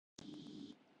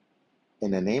In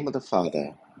the name of the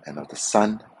Father, and of the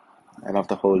Son, and of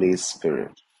the Holy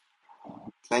Spirit.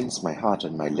 Cleanse my heart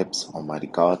and my lips, Almighty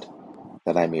God,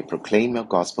 that I may proclaim your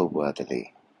gospel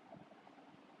worthily.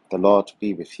 The Lord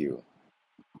be with you.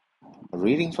 A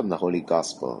reading from the Holy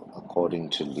Gospel according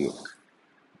to Luke.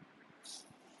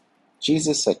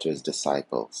 Jesus said to his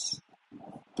disciples,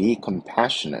 "Be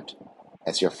compassionate,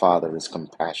 as your Father is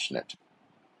compassionate.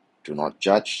 Do not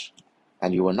judge,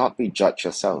 and you will not be judged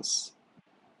yourselves.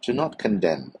 Do not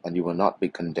condemn, and you will not be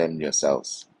condemned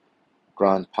yourselves.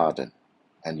 Grant pardon,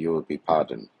 and you will be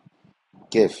pardoned.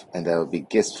 Give, and there will be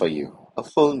gifts for you. A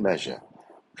full measure,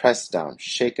 pressed down,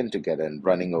 shaken together, and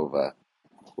running over,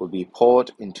 will be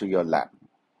poured into your lap,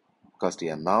 because the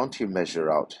amount you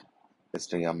measure out is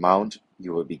the amount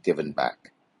you will be given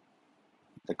back."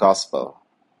 The Gospel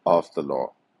of the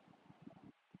Lord.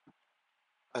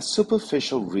 A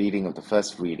superficial reading of the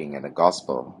first reading in the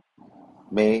Gospel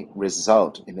may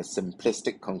result in a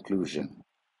simplistic conclusion,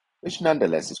 which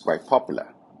nonetheless is quite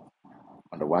popular.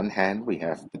 On the one hand, we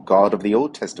have the God of the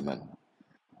Old Testament,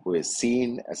 who is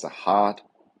seen as a hard,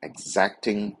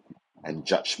 exacting, and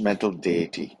judgmental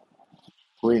deity,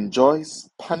 who enjoys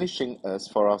punishing us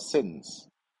for our sins,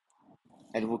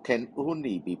 and who can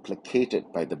only be placated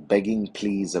by the begging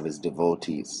pleas of his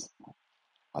devotees.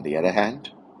 On the other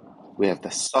hand, we have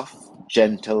the soft,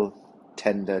 gentle,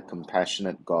 tender,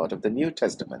 compassionate God of the New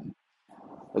Testament,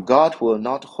 a God who will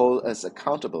not hold us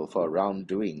accountable for our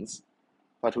wrongdoings,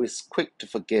 but who is quick to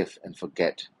forgive and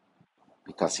forget,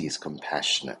 because he is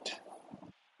compassionate.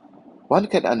 One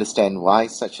can understand why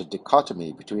such a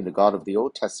dichotomy between the God of the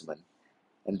Old Testament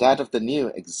and that of the New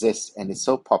exists and is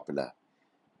so popular,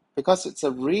 because it's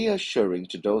a reassuring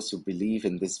to those who believe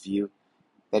in this view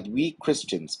that we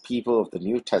Christians, people of the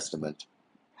New Testament,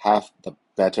 have the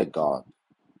better God.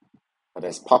 But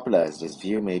as popular as this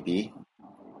view may be,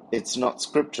 it's not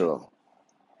scriptural.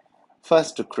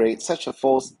 First, to create such a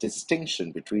false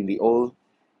distinction between the Old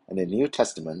and the New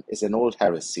Testament is an old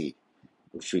heresy,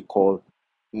 which we call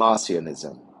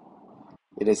Marcionism.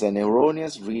 It is an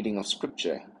erroneous reading of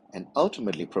Scripture and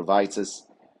ultimately provides us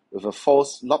with a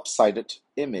false, lopsided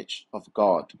image of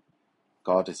God.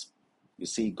 God is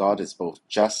both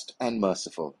just and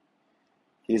merciful.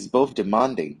 He is both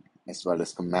demanding as well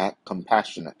as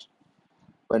compassionate.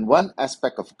 When one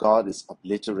aspect of God is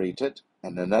obliterated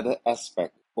and another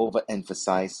aspect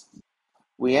overemphasized,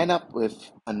 we end up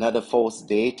with another false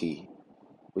deity,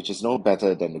 which is no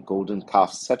better than the golden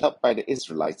calf set up by the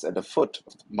Israelites at the foot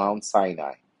of Mount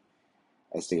Sinai,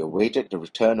 as they awaited the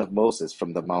return of Moses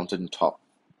from the mountain top.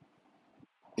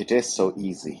 It is so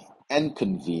easy and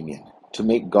convenient to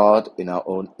make God in our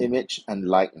own image and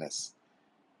likeness,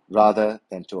 rather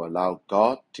than to allow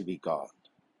God to be God.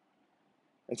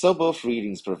 And so both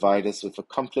readings provide us with a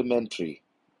complementary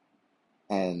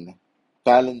and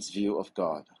balanced view of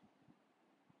God.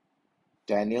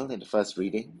 Daniel, in the first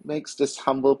reading, makes this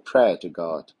humble prayer to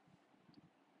God,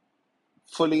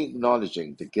 fully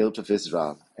acknowledging the guilt of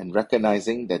Israel and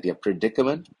recognizing that their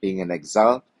predicament, being in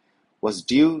exile, was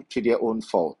due to their own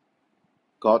fault.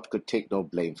 God could take no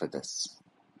blame for this.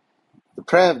 The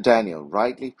prayer of Daniel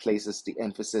rightly places the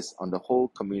emphasis on the whole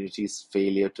community's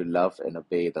failure to love and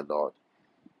obey the Lord,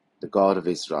 the God of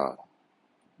Israel.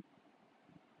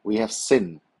 We have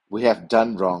sinned, we have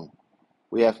done wrong,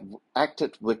 we have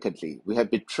acted wickedly, we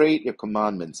have betrayed your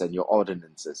commandments and your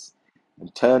ordinances,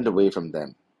 and turned away from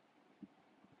them.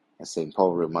 As St.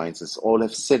 Paul reminds us, all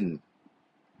have sinned,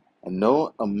 and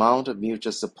no amount of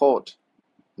mutual support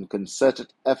and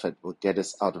concerted effort will get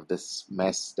us out of this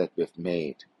mess that we've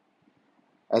made.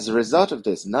 As a result of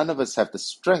this, none of us have the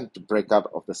strength to break out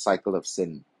of the cycle of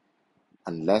sin,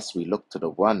 unless we look to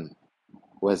the one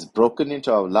who has broken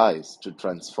into our lives to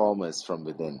transform us from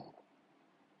within.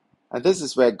 And this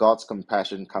is where God's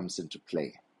compassion comes into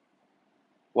play.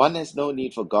 One has no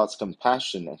need for God's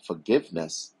compassion and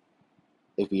forgiveness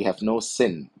if we have no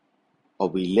sin, or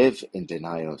we live in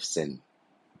denial of sin.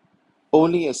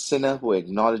 Only a sinner who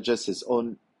acknowledges his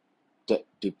own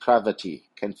depravity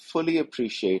can fully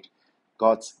appreciate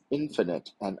God's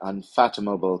infinite and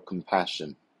unfathomable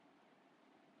compassion.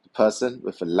 The person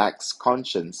with a lax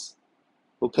conscience,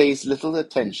 who pays little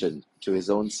attention to his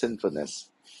own sinfulness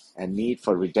and need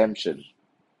for redemption,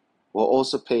 will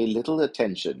also pay little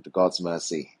attention to God's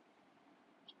mercy.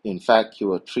 In fact, he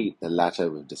will treat the latter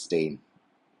with disdain.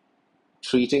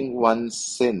 Treating one's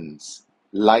sins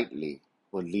lightly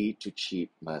will lead to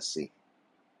cheap mercy.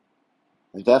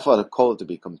 And therefore, the call to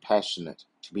be compassionate,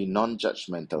 to be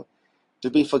non-judgmental, to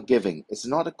be forgiving is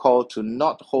not a call to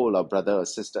not hold our brother or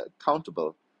sister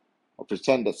accountable or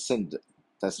pretend that sin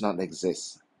does not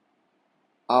exist.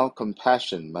 Our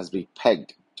compassion must be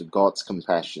pegged to God's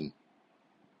compassion.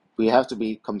 We have to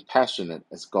be compassionate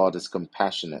as God is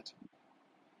compassionate.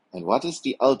 And what is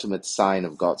the ultimate sign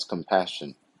of God's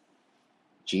compassion?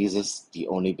 Jesus, the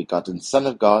only begotten Son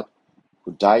of God,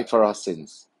 who died for our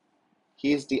sins.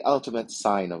 He is the ultimate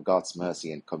sign of God's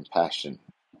mercy and compassion.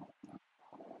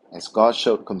 As God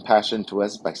showed compassion to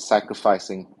us by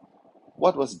sacrificing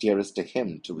what was dearest to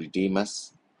Him to redeem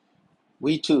us,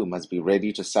 we too must be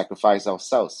ready to sacrifice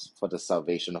ourselves for the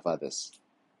salvation of others,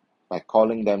 by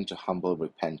calling them to humble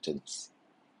repentance.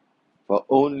 For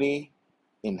only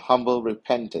in humble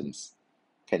repentance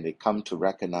can they come to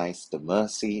recognize the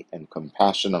mercy and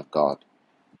compassion of God,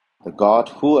 the God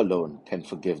who alone can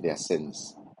forgive their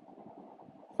sins.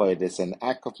 For it is an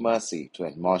act of mercy to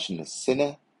admonish the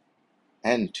sinner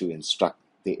and to instruct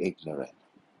the ignorant.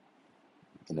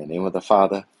 In the name of the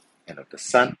Father, and of the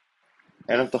Son,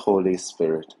 and of the Holy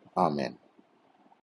Spirit. Amen.